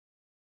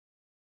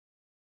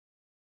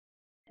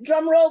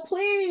Drum roll,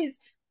 please.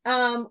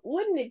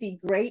 Wouldn't it be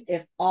great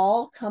if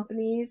all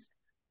companies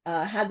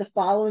had the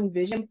following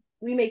vision?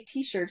 We make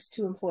t-shirts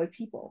to employ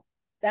people.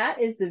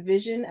 That is the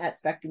vision at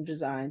Spectrum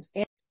Designs.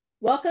 And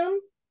welcome,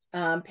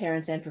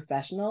 parents and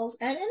professionals,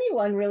 and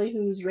anyone really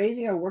who's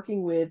raising or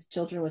working with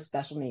children with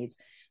special needs.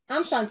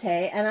 I'm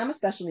Shantae, and I'm a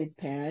special needs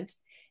parent,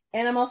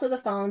 and I'm also the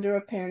founder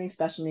of Parenting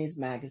Special Needs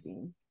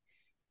Magazine.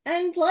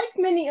 And like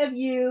many of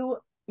you,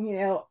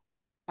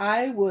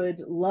 I would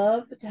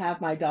love to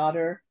have my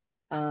daughter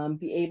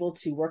be able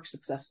to work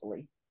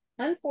successfully.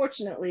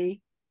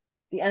 Unfortunately,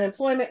 the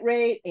unemployment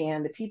rate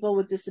and the people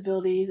with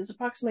disabilities is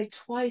approximately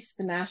twice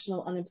the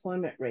national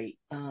unemployment rate,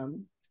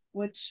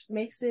 which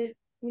makes it,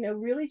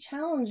 really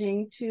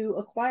challenging to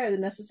acquire the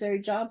necessary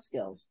job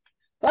skills.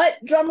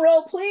 But drum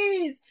roll,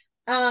 please.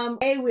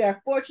 We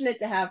are fortunate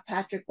to have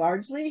Patrick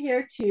Bardsley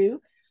here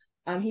too.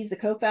 He's the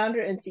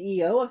co-founder and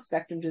CEO of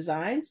Spectrum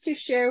Designs to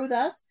share with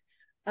us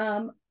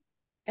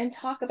and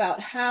talk about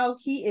how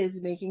he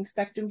is making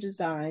Spectrum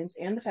Designs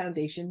and the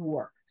foundation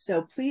work.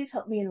 So please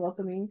help me in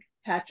welcoming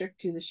Patrick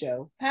to the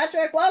show.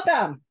 Patrick,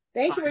 welcome.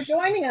 Thank you for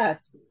joining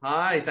us.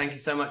 Hi, thank you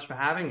so much for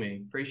having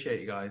me. Appreciate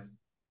you guys.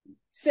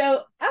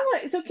 So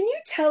can you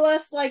tell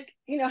us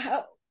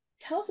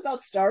tell us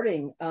about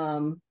starting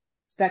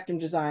Spectrum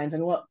Designs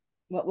and what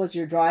was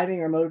your driving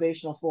or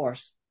motivational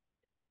force?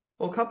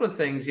 Well, a couple of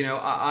things.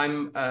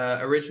 I'm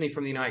originally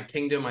from the United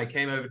Kingdom. I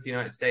came over to the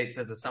United States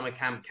as a summer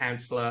camp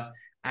counselor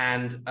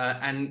and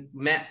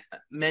met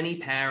many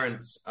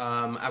parents.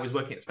 I was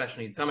working at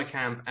special needs summer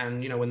camp,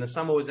 and when the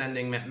summer was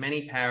ending, met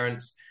many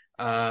parents,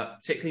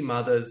 particularly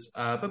mothers,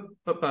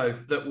 but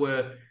both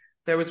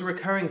there was a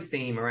recurring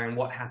theme around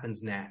what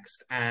happens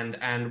next and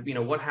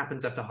what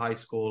happens after high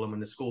school and when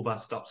the school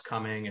bus stops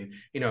coming and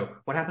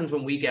what happens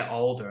when we get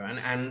older,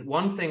 and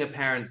one thing a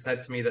parent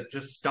said to me that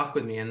just stuck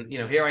with me, and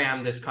here I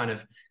am, this kind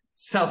of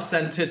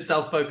self-centered,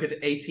 self-focused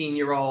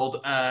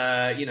 18-year-old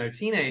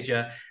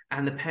teenager,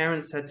 and the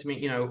parent said to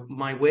me,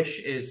 my wish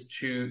is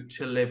to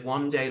live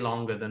one day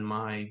longer than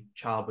my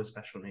child with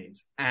special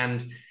needs.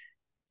 And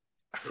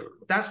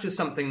that's just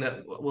something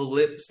that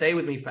will stay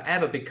with me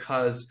forever,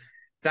 because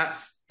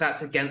that's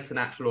against the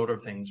natural order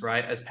of things,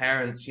 right? As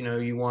parents,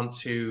 you want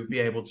to be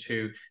able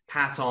to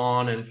pass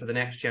on and for the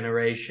next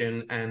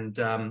generation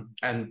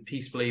and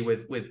peacefully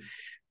with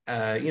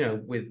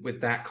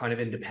that kind of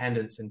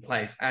independence in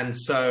place. And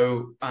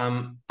so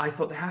I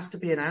thought there has to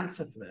be an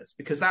answer for this,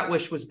 because that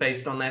wish was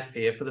based on their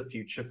fear for the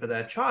future for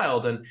their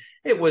child. And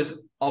it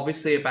was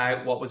obviously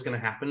about what was going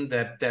to happen,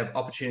 their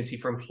opportunity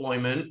for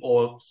employment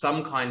or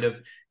some kind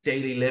of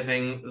daily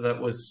living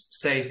that was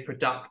safe,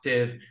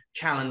 productive,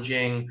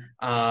 challenging,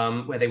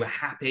 where they were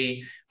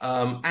happy,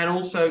 and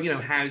also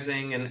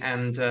housing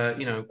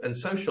and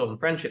social and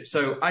friendship.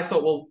 So I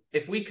thought, well,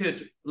 if we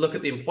could look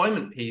at the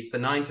employment piece, the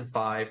 9 to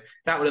 5,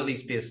 that would at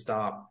least be a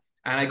start.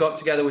 And I got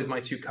together with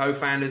my two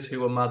co-founders, who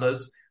were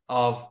mothers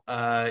of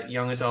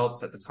young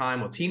adults at the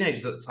time, or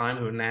teenagers at the time,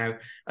 who are now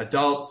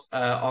adults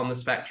on the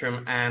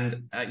spectrum.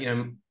 And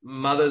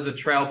mothers are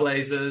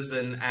trailblazers,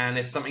 and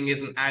if something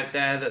isn't out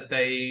there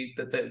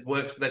that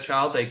works for their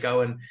child, they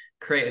go and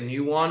create a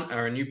new one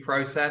or a new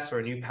process or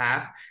a new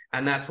path.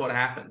 And that's what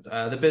happened.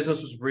 The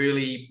business was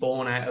really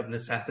born out of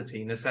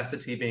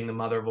necessity being the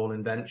mother of all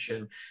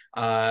invention,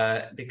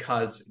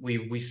 because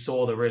we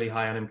saw the really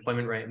high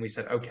unemployment rate, and we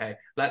said, okay,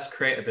 let's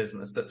create a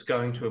business that's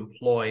going to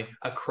employ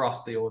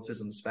across the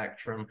autism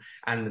spectrum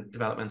and the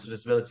developmental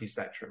disability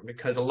spectrum,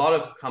 because a lot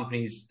of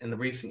companies in the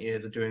recent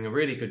years are doing a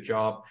really good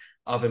job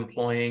of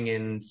employing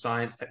in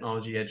science,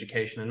 technology,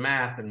 education, and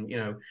math, and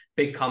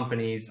big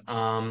companies.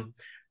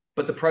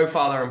 But the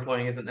profile they're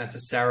employing isn't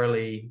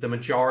necessarily the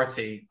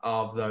majority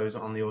of those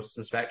on the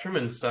autism spectrum.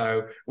 And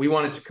so we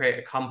wanted to create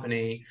a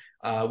company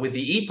with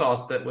the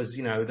ethos that was,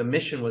 the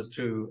mission was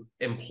to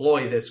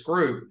employ this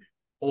group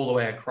all the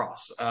way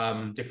across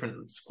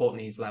different support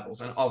needs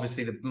levels. And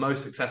obviously the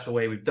most successful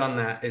way we've done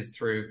that is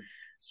through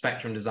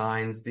Spectrum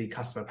Designs, the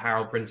custom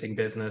apparel printing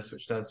business,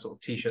 which does sort of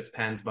t-shirts,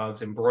 pens,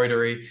 mugs,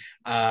 embroidery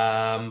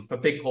for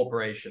big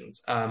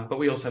corporations. But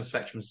we also have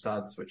Spectrum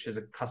Suds, which is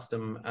a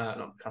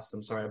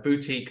a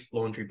boutique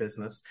laundry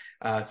business,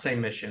 same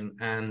mission.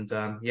 And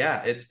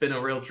it's been a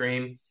real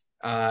dream.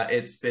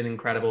 It's been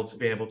incredible to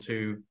be able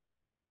to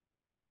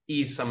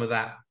ease some of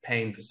that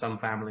pain for some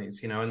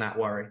families, and that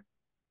worry.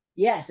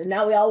 Yes, and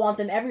now we all want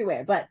them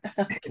everywhere. But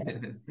okay.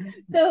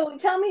 So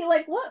tell me,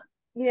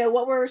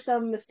 what were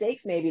some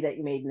mistakes maybe that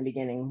you made in the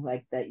beginning,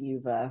 like that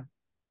you've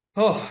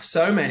Oh,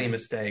 so many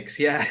mistakes.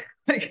 Yeah,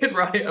 I could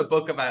write a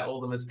book about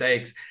all the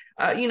mistakes.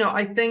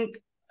 I think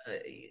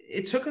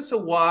it took us a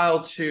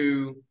while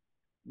to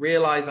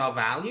realize our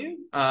value.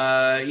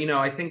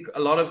 I think a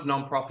lot of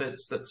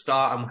nonprofits that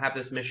start and have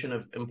this mission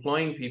of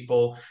employing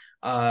people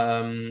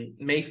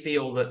may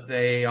feel that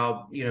they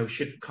are,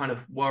 should kind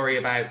of worry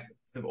about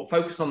or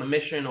focus on the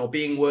mission or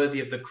being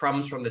worthy of the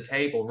crumbs from the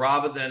table,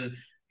 rather than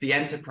the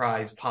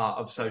enterprise part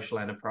of social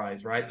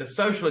enterprise, right? The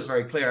social is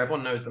very clear.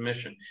 Everyone knows the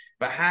mission.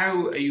 But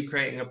how are you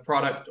creating a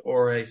product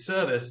or a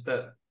service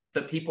that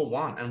people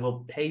want and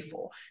will pay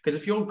for? Because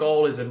if your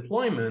goal is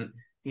employment,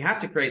 you have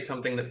to create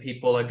something that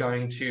people are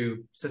going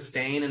to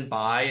sustain and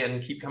buy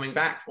and keep coming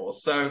back for.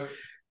 So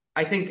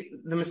I think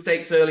the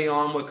mistakes early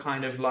on were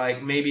kind of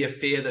like maybe a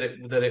fear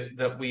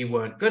that we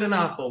weren't good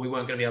enough or we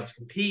weren't going to be able to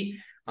compete.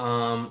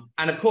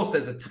 And of course,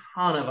 there's a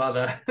ton of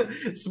other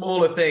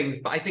smaller things,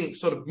 but I think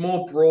sort of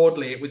more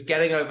broadly, it was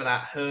getting over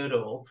that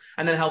hurdle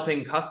and then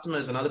helping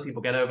customers and other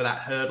people get over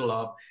that hurdle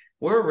of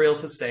we're a real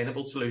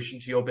sustainable solution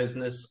to your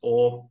business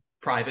or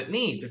private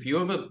needs. If you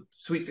have a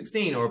Sweet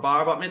 16 or a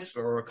bar bat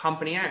mitzvah or a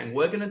company outing,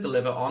 we're going to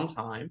deliver on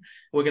time.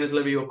 We're going to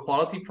deliver you a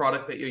quality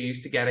product that you're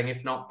used to getting,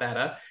 if not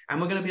better. And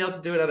we're going to be able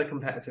to do it at a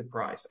competitive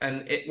price.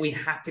 And we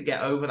had to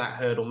get over that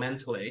hurdle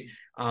mentally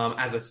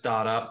as a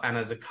startup and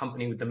as a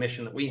company with the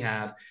mission that we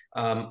had.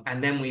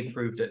 And then we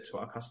proved it to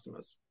our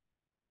customers.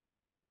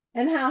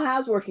 And how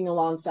has working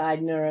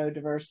alongside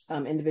neurodiverse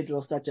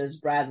individuals such as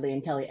Bradley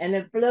and Kelly?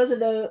 And for those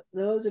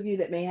of you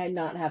that may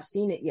not have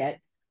seen it yet,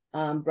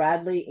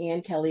 Bradley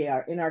and Kelly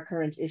are in our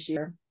current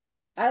issue.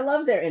 I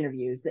love their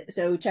interviews,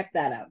 so check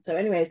that out. So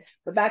anyways,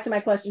 but back to my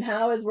question,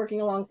 how is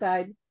working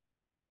alongside,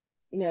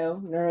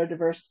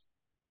 neurodiverse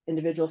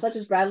individuals such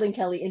as Bradley and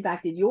Kelly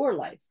impacted your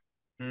life?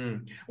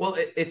 Well,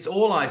 it's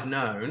all I've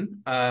known.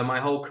 My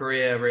whole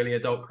career, really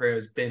adult career,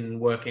 has been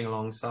working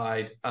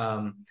alongside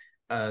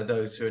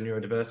those who are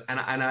neurodiverse. And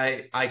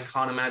I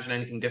can't imagine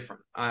anything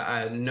different.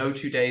 No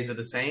 2 days are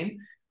the same.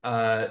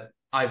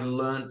 I've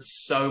learned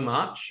so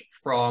much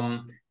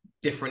from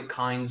different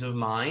kinds of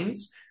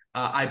minds.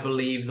 I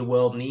believe the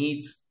world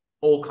needs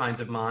all kinds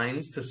of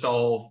minds to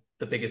solve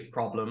the biggest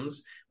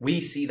problems.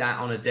 We see that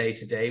on a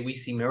day-to-day. We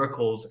see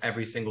miracles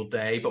every single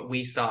day, but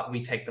we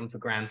take them for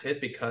granted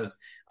because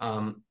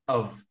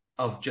of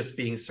just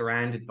being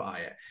surrounded by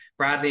it.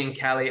 Bradley and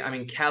Kelly, I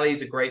mean,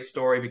 Kelly's a great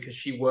story because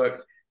she's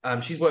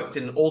worked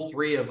in all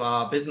three of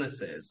our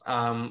businesses.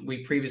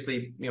 We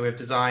previously, we have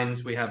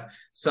Designs, we have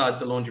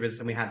Suds, a laundry business,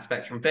 and we had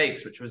Spectrum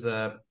Bakes, which was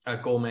a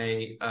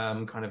gourmet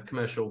kind of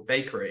commercial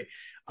bakery.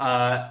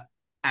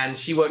 And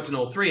she worked in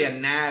all three.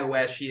 And now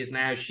where she is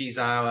now, she's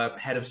our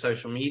head of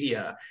social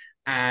media.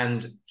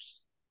 And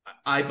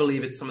I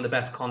believe it's some of the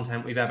best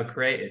content we've ever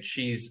created.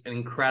 She's an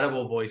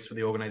incredible voice for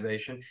the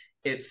organization.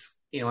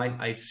 It's,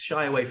 I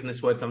shy away from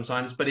this word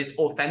sometimes, but it's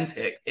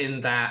authentic in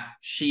that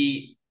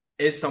she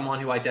is someone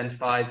who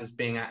identifies as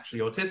being actually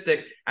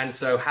autistic. And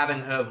so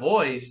having her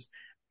voice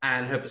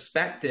and her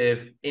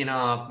perspective in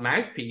our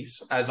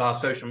mouthpiece as our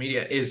social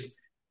media is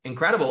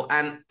incredible.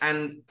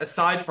 And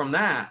aside from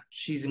that,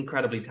 she's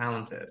incredibly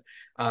talented.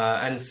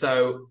 And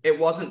so it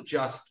wasn't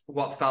just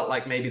what felt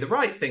like maybe the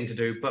right thing to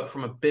do, but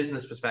from a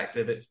business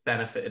perspective, it's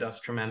benefited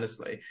us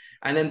tremendously.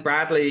 And then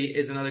Bradley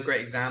is another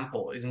great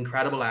example. He's an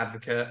incredible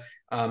advocate.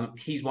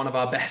 He's one of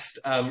our best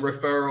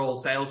referral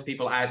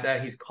salespeople out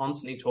there. He's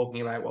constantly talking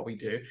about what we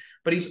do,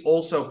 but he's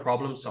also a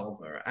problem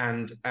solver.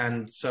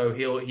 And so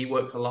he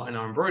works a lot in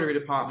our embroidery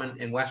department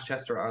in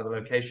Westchester, our other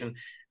location.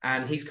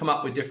 And he's come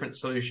up with different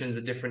solutions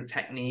and different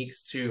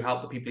techniques to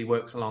help the people he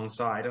works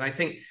alongside. And I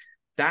think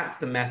that's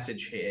the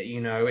message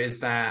here, is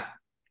that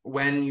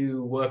when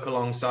you work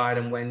alongside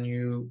and when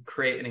you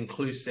create an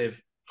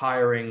inclusive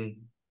hiring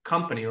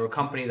company or a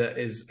company that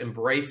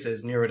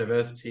embraces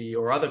neurodiversity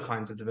or other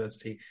kinds of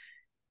diversity,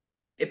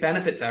 it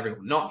benefits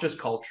everyone, not just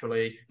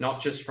culturally,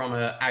 not just from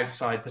an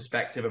outside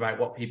perspective about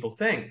what people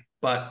think,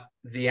 but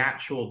the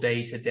actual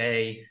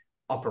day-to-day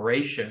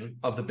operation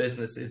of the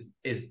business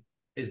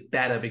is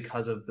better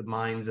because of the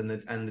minds and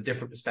the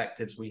different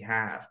perspectives we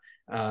have.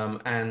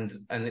 And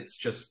it's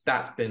just,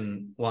 that's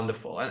been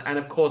wonderful. And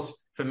of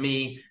course, for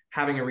me,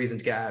 having a reason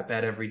to get out of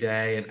bed every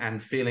day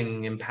and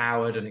feeling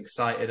empowered and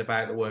excited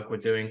about the work we're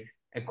doing,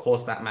 of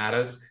course that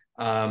matters.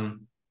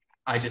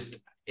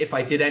 If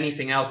I did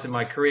anything else in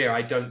my career,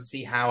 I don't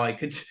see how I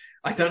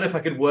don't know if I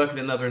could work in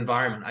another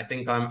environment. I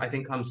think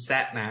I'm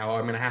set now.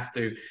 I'm going to have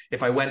to,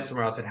 if I went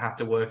somewhere else, I'd have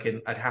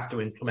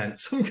to implement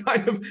some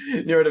kind of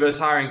neurodiverse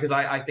hiring because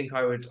I think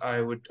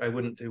I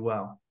wouldn't do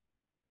well.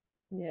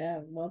 Yeah,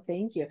 well,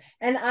 thank you.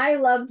 And I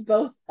loved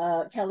both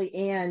Kelly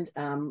and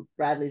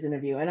Bradley's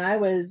interview. And I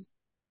was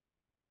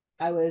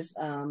as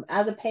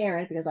a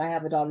parent, because I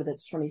have a daughter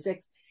that's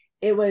 26,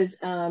 it was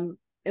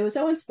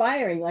so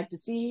inspiring, like to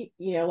see,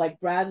 like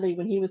Bradley,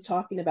 when he was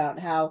talking about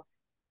how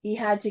he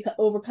had to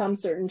overcome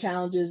certain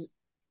challenges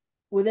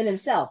within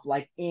himself,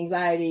 like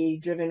anxiety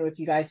driven, if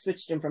you guys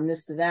switched him from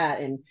this to that.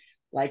 And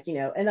like,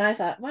 and I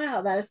thought,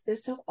 wow, that's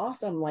so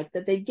awesome. Like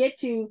that they get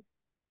to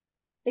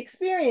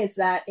experience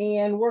that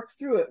and work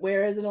through it.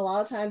 Whereas in a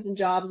lot of times in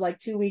jobs, like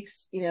 2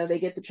 weeks, they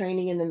get the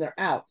training and then they're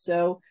out.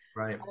 So,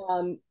 right.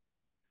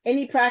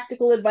 Any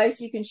practical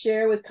advice you can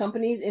share with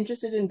companies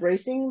interested in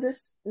embracing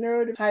this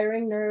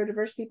hiring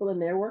neurodiverse people in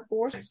their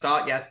workforce?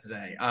 Start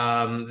yesterday.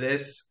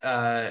 This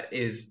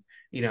is,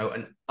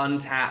 an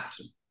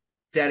untapped,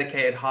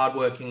 dedicated,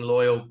 hardworking,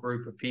 loyal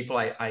group of people.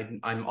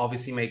 I'm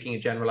obviously making a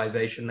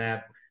generalization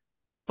there,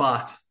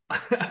 but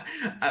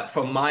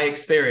from my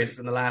experience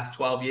in the last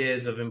 12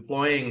 years of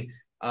employing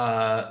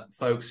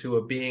folks who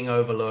are being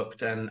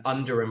overlooked and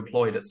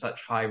underemployed at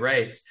such high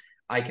rates,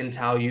 I can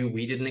tell you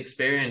we didn't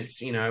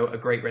experience, a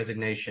great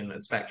resignation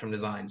at Spectrum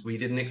Designs. We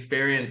didn't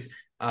experience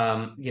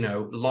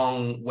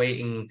long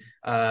waiting,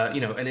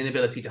 an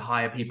inability to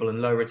hire people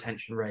and low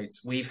retention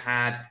rates. We've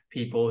had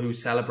people who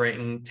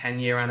celebrating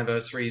 10-year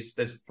anniversaries.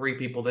 There's 3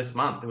 people this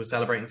month who are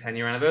celebrating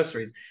 10-year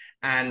anniversaries.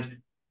 And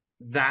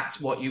that's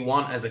what you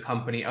want as a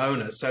company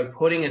owner. So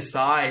putting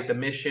aside the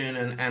mission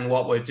and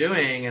what we're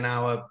doing and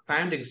our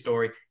founding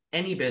story,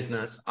 any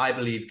business, I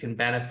believe, can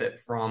benefit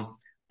from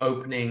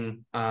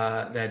opening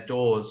their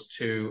doors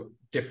to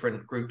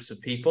different groups of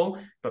people,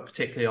 but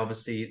particularly,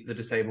 obviously, the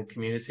disabled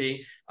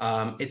community.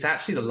 It's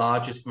actually the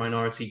largest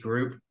minority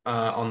group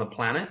on the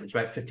planet. It's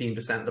about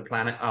 15% of the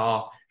planet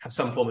have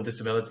some form of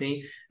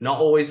disability. Not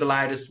always the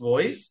loudest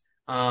voice.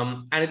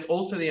 And it's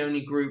also the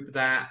only group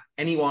that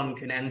anyone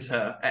can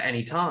enter at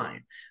any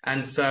time.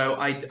 And so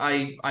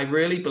I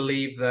really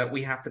believe that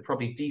we have to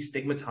probably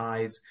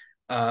destigmatize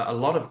a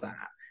lot of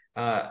that.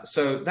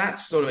 So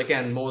that's sort of,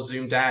 again, more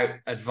zoomed out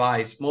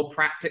advice. More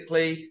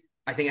practically,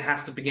 I think it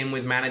has to begin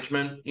with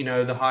management,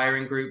 the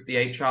hiring group, the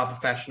HR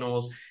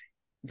professionals.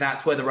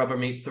 That's where the rubber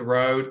meets the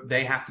road.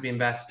 They have to be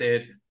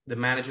invested. The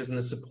managers and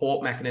the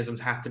support mechanisms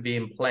have to be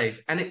in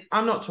place. And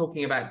I'm not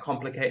talking about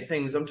complicated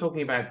things. I'm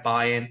talking about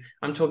buy-in.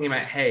 I'm talking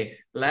about, hey,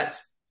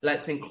 let's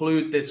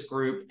include this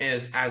group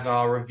as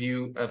our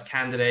review of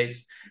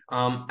candidates.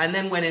 And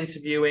then when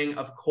interviewing,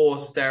 of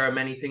course, there are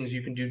many things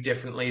you can do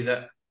differently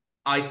that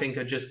I think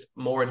are just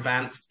more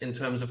advanced in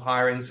terms of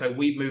hiring. So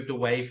we've moved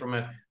away from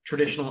a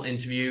traditional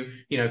interview,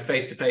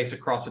 face-to-face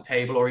across a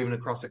table or even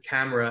across a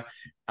camera,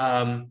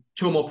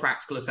 to a more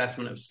practical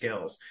assessment of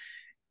skills.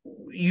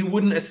 You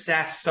wouldn't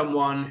assess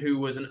someone who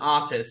was an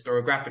artist or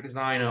a graphic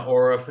designer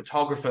or a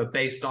photographer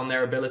based on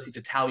their ability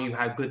to tell you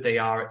how good they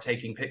are at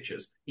taking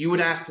pictures. You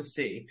would ask to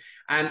see.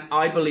 And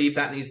I believe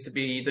that needs to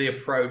be the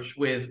approach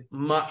with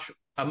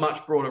a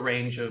much broader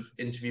range of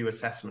interview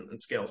assessment and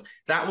skills.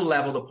 That will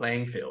level the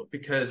playing field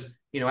because,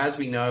 as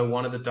we know,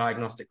 one of the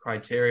diagnostic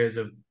criteria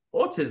of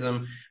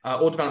autism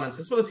or developmental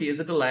disability is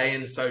a delay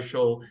in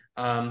social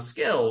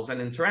skills and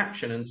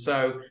interaction. And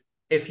so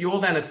if you're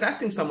then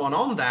assessing someone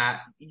on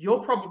that,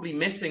 you're probably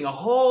missing a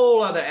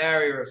whole other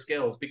area of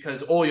skills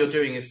because all you're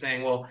doing is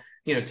saying, well,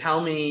 tell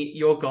me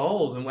your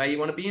goals and where you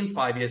want to be in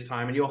 5 years'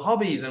 time and your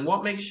hobbies and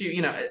what makes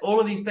you,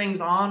 all of these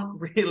things aren't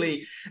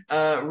really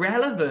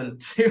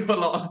relevant to a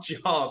lot of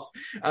jobs.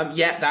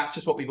 Yet that's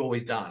just what we've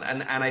always done.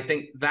 And I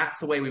think that's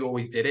the way we've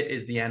always did it,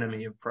 is the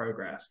enemy of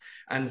progress.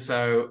 And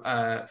so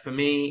for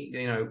me,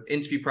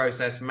 interview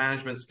process,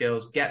 management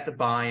skills, get the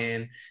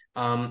buy-in,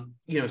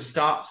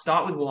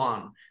 start with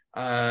one.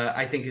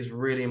 I think is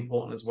really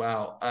important as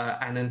well,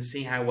 and then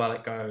see how well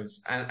it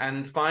goes.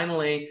 And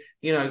finally,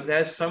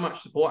 there's so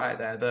much support out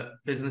there that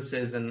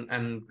businesses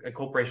and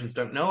corporations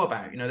don't know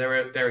about.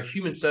 There are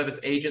human service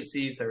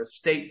agencies, there are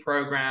state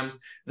programs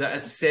that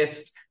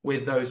assist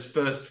with those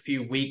first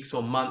few weeks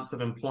or months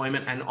of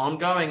employment and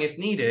ongoing if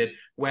needed,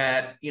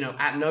 where,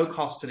 at no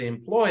cost to the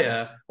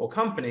employer or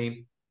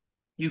company,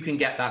 you can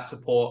get that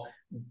support,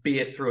 be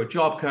it through a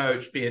job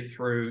coach, be it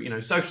through,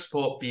 social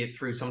support, be it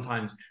through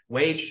sometimes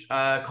wage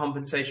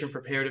compensation for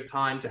a period of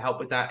time to help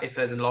with that if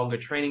there's a longer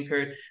training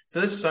period. So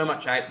there's so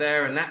much out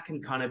there, and that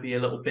can kind of be a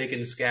little big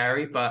and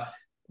scary, but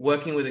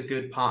working with a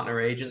good partner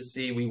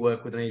agency, we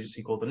work with an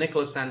agency called the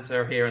Nicholas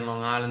Center here in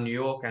Long Island, New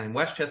York, and in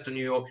Westchester,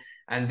 New York,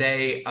 and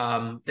they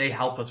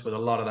help us with a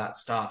lot of that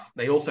stuff.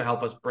 They also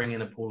help us bring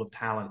in a pool of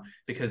talent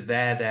because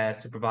they're there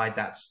to provide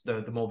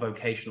the more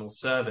vocational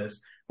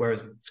service,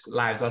 whereas it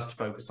allows us to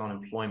focus on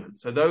employment.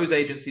 So those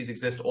agencies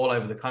exist all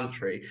over the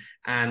country,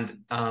 and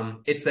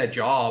it's their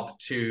job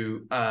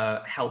to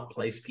help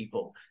place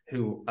people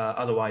who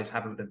otherwise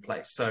haven't been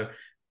placed. So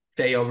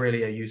they are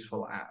really a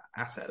useful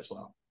asset as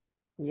well.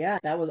 Yeah,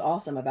 that was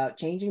awesome about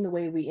changing the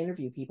way we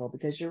interview people,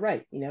 because you're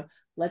right.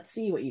 Let's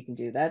see what you can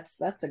do.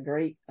 That's a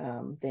great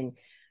thing.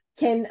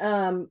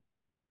 Do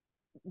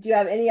you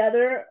have any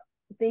other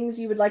things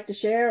you would like to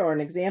share, or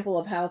an example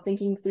of how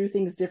thinking through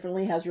things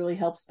differently has really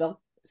helped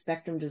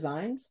Spectrum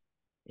Designs?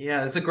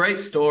 Yeah, it's a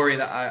great story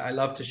that I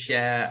love to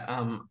share.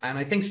 And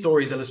I think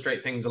stories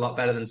illustrate things a lot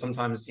better than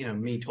sometimes,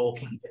 me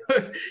talking.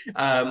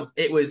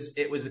 It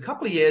was a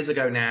couple of years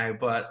ago now,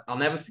 but I'll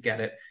never forget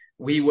it.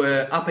 We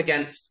were up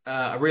against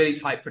a really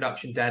tight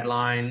production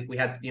deadline. We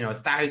had,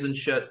 1,000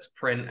 shirts to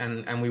print,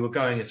 and we were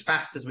going as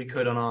fast as we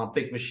could on our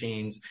big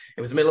machines.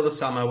 It was the middle of the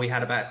summer. We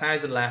had about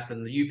 1,000 left,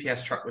 and the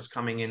UPS truck was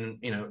coming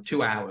in,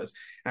 2 hours.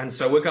 And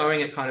so we're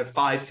going at kind of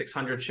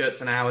 500-600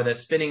 shirts an hour. They're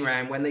spinning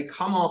around. When they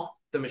come off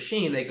the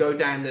machine, they go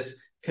down this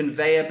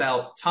conveyor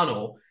belt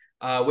tunnel,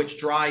 which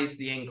dries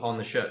the ink on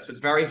the shirt. So it's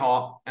very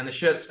hot, and the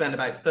shirts spend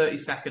about 30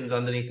 seconds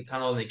underneath the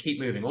tunnel, and they keep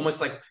moving,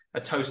 almost like a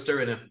toaster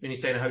when you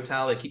stay in a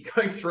hotel, they keep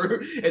going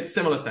through. It's a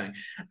similar thing.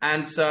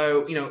 And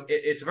so,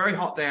 it's a very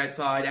hot day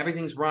outside.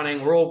 Everything's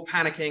running. We're all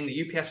panicking.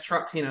 The UPS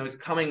truck, is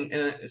coming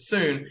in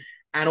soon.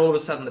 And all of a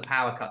sudden the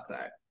power cuts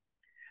out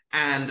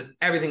and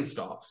everything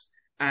stops.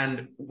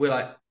 And we're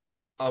like,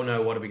 oh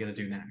no, what are we going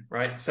to do now?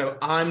 Right. So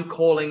I'm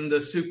calling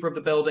the super of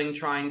the building,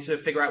 trying to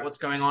figure out what's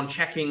going on,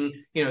 checking,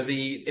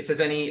 if there's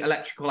any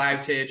electrical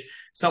outage.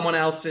 Someone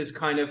else is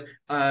kind of,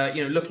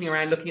 looking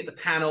around, looking at the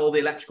panel, the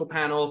electrical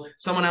panel.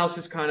 Someone else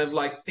is kind of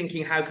like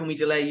thinking, how can we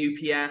delay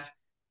UPS?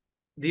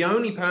 The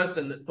only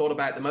person that thought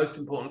about the most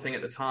important thing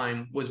at the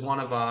time was one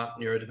of our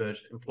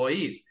neurodivergent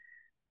employees.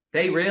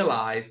 They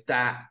realized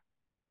that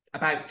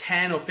about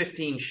 10 or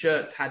 15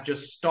 shirts had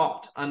just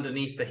stopped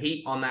underneath the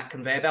heat on that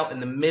conveyor belt in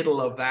the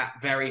middle of that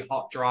very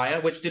hot dryer,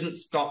 which didn't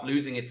stop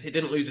losing it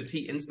didn't lose its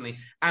heat instantly,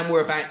 and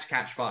were about to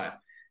catch fire.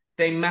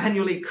 They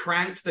manually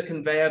cranked the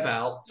conveyor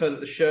belt so that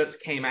the shirts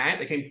came out.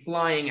 They came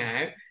flying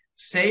out,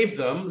 saved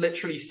them,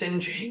 literally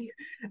singeing.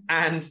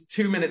 And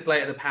 2 minutes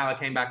later, the power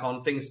came back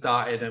on, things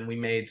started, and we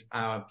made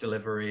our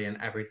delivery and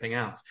everything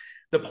else.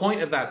 The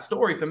point of that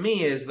story for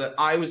me is that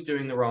I was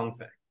doing the wrong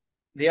thing.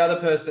 The other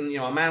person,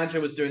 our manager,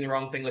 was doing the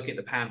wrong thing looking at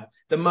the panel.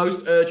 The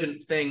most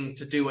urgent thing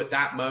to do at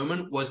that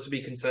moment was to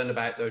be concerned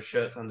about those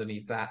shirts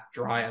underneath that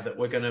dryer that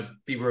were going to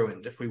be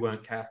ruined if we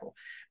weren't careful.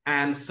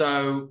 And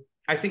so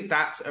I think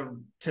that's,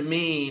 to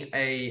me,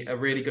 a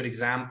really good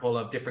example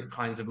of different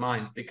kinds of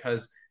minds,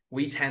 because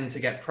we tend to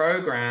get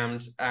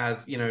programmed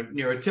as,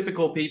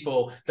 neurotypical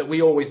people, that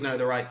we always know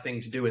the right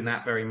thing to do in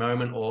that very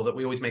moment, or that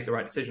we always make the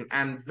right decision.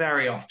 And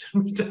very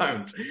often we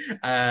don't.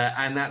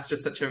 And that's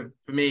just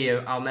for me,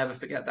 I'll never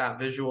forget that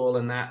visual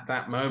and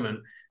that moment.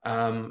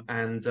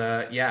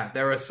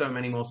 There are so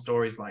many more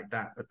stories like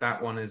that, but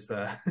that one is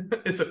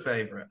is a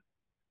favorite.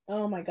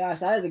 Oh my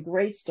gosh, that is a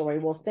great story.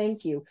 Well,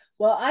 thank you.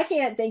 Well, I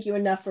can't thank you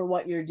enough for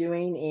what you're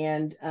doing,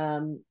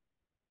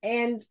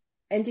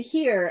 and to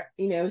hear,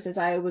 since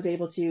I was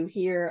able to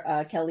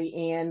hear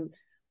Kelly and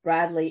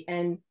Bradley,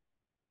 and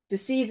to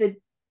see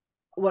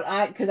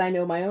because I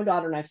know my own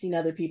daughter and I've seen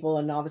other people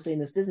and obviously in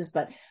this business,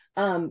 but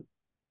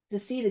to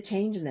see the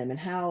change in them and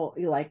how,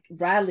 like,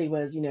 Bradley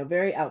was,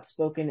 very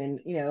outspoken,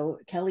 and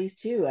Kelly's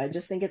too. I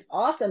just think it's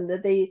awesome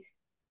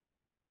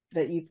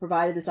that you've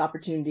provided this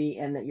opportunity,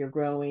 and that you're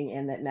growing,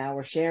 and that now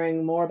we're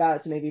sharing more about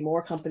it. So maybe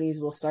more companies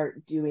will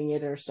start doing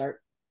it or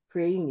start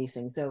creating these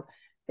things. So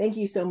thank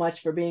you so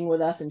much for being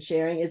with us and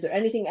sharing. Is there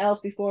anything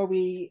else before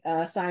we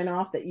sign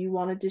off that you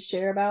wanted to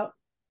share about?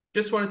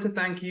 Just wanted to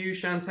thank you,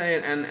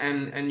 Shantae,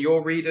 and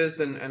your readers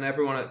and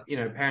everyone at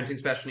Parenting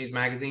Special Needs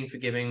Magazine for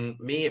giving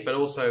me, but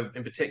also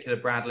in particular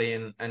Bradley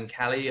and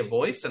Kelly, a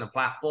voice and a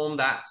platform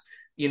that's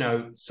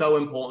so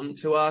important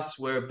to us.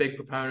 We're big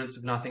proponents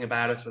of Nothing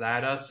About Us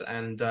Without Us,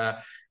 and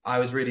I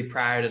was really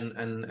proud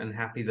and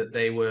happy that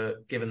they were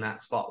given that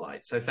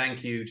spotlight. So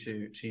thank you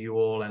to you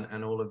all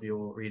and all of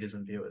your readers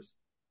and viewers.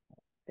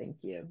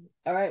 Thank you.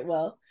 All right.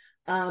 Well,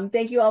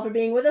 thank you all for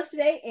being with us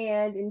today.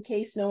 And in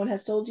case no one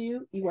has told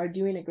you, you are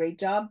doing a great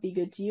job. Be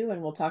good to you,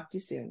 and we'll talk to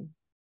you soon.